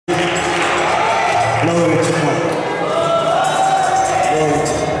Glory to God. Glory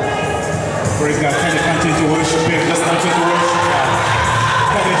to God. Praise God. Can you continue to worship Him? Just continue to worship God.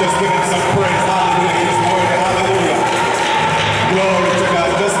 Can you just give Him some praise? Hallelujah. He's worthy. Hallelujah. Glory to God.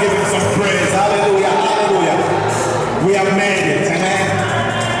 Just give Him some praise. Hallelujah. Hallelujah. We have made it. Amen.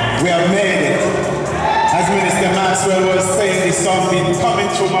 We have made it. As Minister Maxwell was saying, this song been coming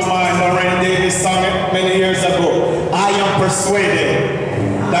through my mind already. David sung it many years ago. I am persuaded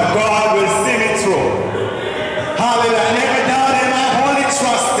that God will see me through. Hallelujah. I never doubt Him. I only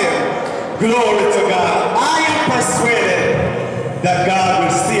trust Him. Glory to God. I am persuaded that God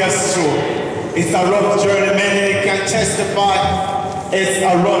will see us through. It's a rough journey. Many can testify. It's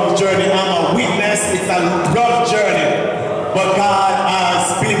a rough journey. I'm a witness. It's a rough journey. But God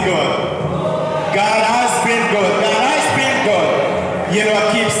has been good. God has been good. God has been good. You know,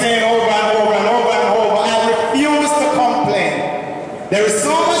 I keep saying over and over and over and over, I refuse to complain. There is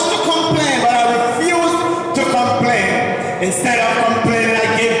so much to complain, but I refuse to complain. Instead of complaining, I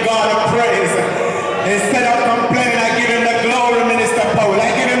give God a praise. Instead of complaining, I give Him the glory, Minister Paul.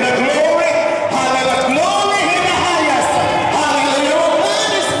 I give Him the glory. Hallelujah. Glory in the highest. Hallelujah.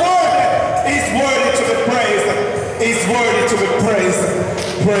 God is worthy. He's worthy to be praised. He's worthy to be praised.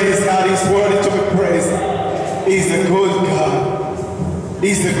 Praise God. He's worthy to be praised. He's a good God.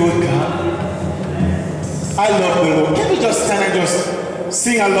 He's a good God. I love the Lord. Can we just stand and just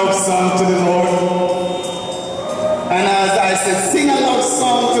sing a love song to the Lord? And as I said, sing a love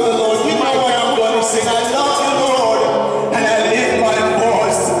song to the Lord. You know what I'm going to sing. I love you, Lord. And I lift my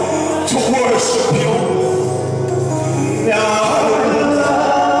voice to worship you. Now,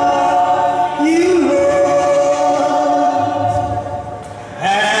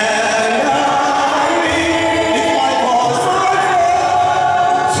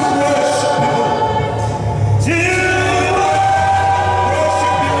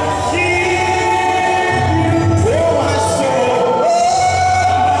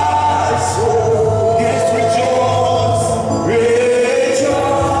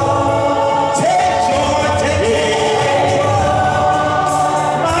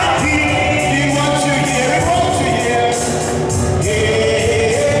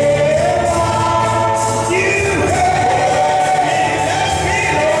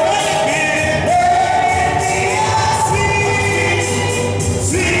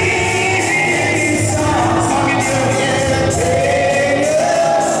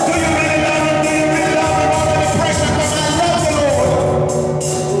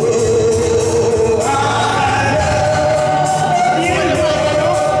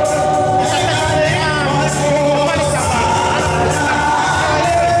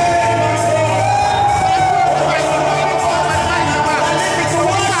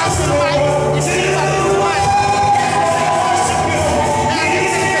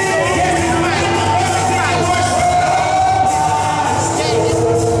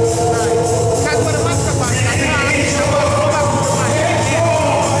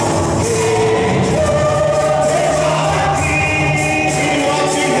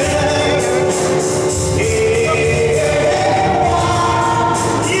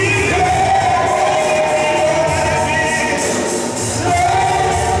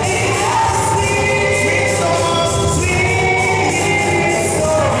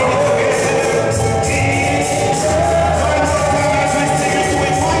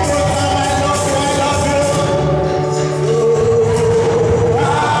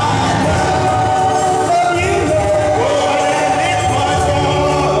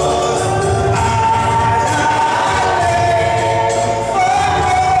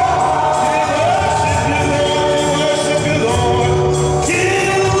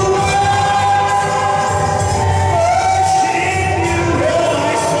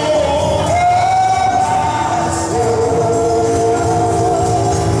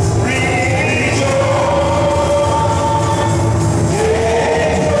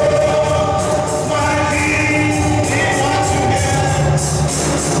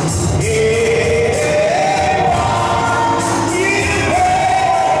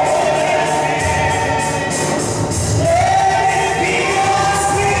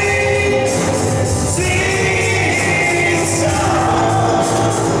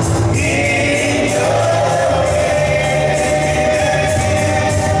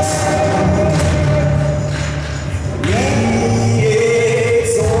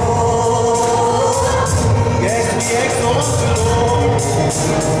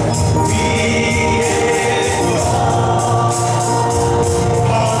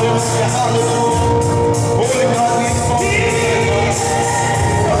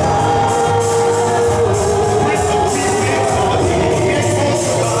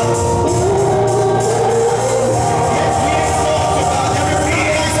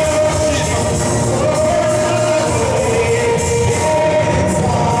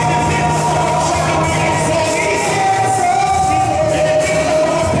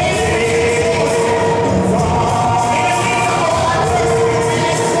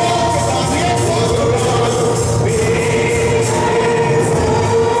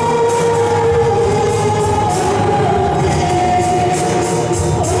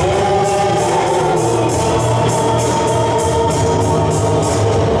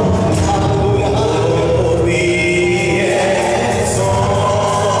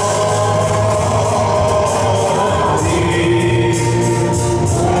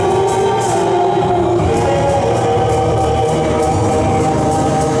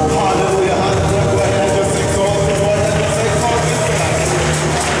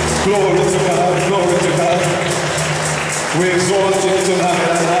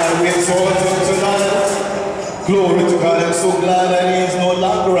 Glory to God. I'm so glad that he is no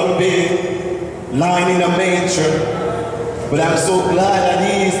longer a babe lying in a manger. But I'm so glad that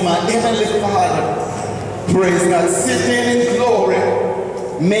he is my heavenly Father. Praise God. Sitting in glory,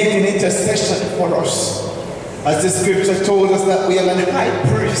 making intercession for us. As the scripture told us that we have a high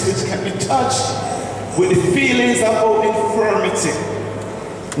priest which can be touched with the feelings of our infirmity.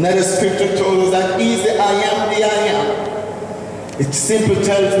 Now the scripture told us that he is the I am. It simply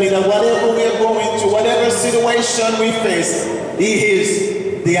tells me that whatever we are going through, whatever situation we face, he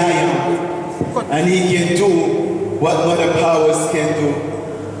is the I am. And he can do what other powers can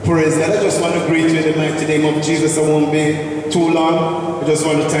do. Praise God. I just want to greet you in the mighty name of Jesus. I won't be too long. I just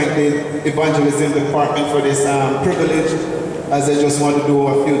want to thank the evangelism department for this privilege, as I just want to do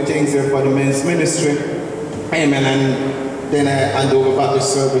a few things here for the men's ministry. Amen. And then I hand over back the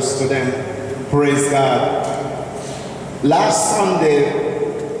service to them. Praise God. Last Sunday,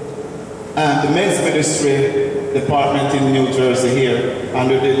 the men's ministry department in New Jersey here,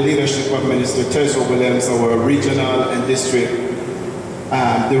 under the leadership of Minister Tesla Williams, our regional and district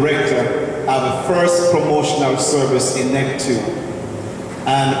director, have a first promotional service in NEC2.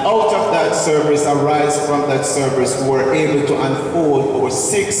 And out of that service, arise from that service, we were able to unfold our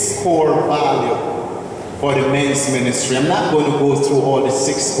 6 core values for the men's ministry. I'm not going to go through all the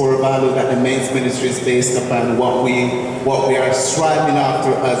 6 core values that the men's ministry is based upon, what we are striving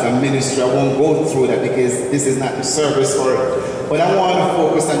after as a ministry. I won't go through that because this is not the service for it. But I want to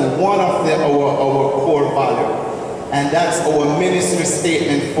focus on one of our core values, and that's our ministry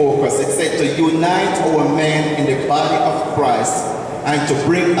statement focus. It said to unite our men in the body of Christ and to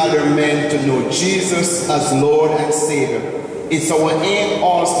bring other men to know Jesus as Lord and Savior. It's our aim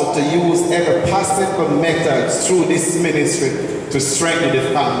also to use every possible method through this ministry to strengthen the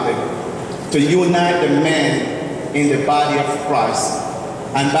family, to unite the men in the body of Christ.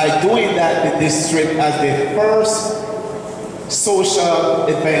 And by doing that, the district has the first social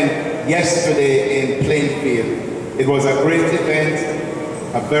event yesterday in Plainfield. It was a great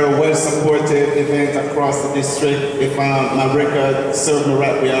event, a very well-supported event across the district. If my record serves me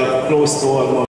right, we are close to almost